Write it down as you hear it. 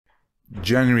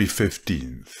January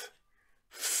 15th.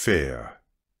 Fear.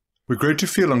 We're great to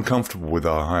feel uncomfortable with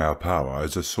our higher power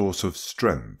as a source of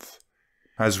strength.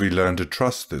 As we learn to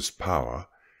trust this power,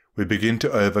 we begin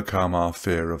to overcome our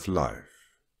fear of life.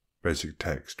 Basic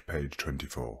text, page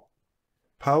 24.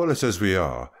 Powerless as we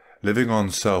are, living on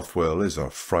self-will is a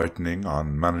frightening,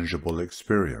 unmanageable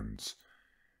experience.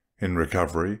 In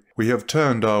recovery, we have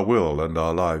turned our will and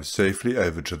our lives safely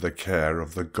over to the care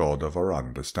of the God of our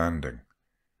understanding.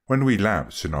 When we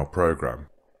lapse in our program,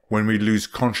 when we lose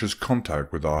conscious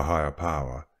contact with our higher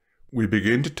power, we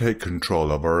begin to take control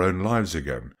of our own lives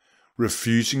again,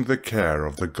 refusing the care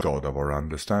of the God of our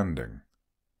understanding.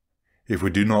 If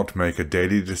we do not make a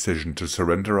daily decision to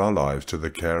surrender our lives to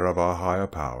the care of our higher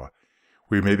power,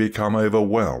 we may become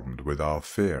overwhelmed with our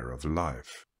fear of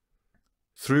life.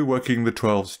 Through working the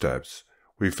 12 steps,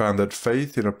 we found that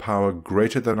faith in a power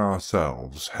greater than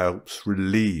ourselves helps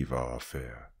relieve our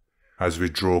fear. As we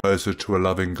draw closer to a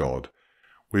loving God,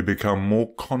 we become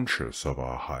more conscious of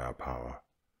our higher power.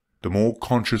 The more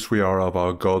conscious we are of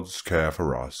our God's care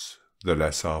for us, the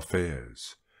less our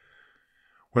fears.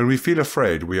 When we feel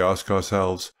afraid, we ask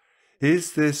ourselves,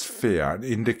 is this fear an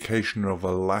indication of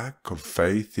a lack of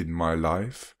faith in my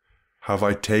life? Have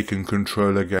I taken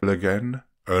control again,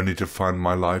 only to find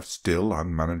my life still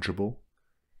unmanageable?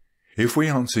 If we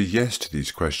answer yes to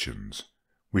these questions,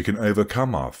 we can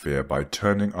overcome our fear by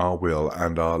turning our will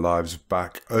and our lives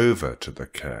back over to the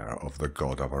care of the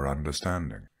God of our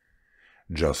understanding.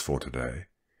 Just for today,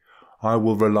 I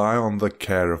will rely on the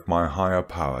care of my higher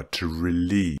power to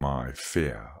relieve my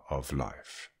fear of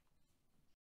life.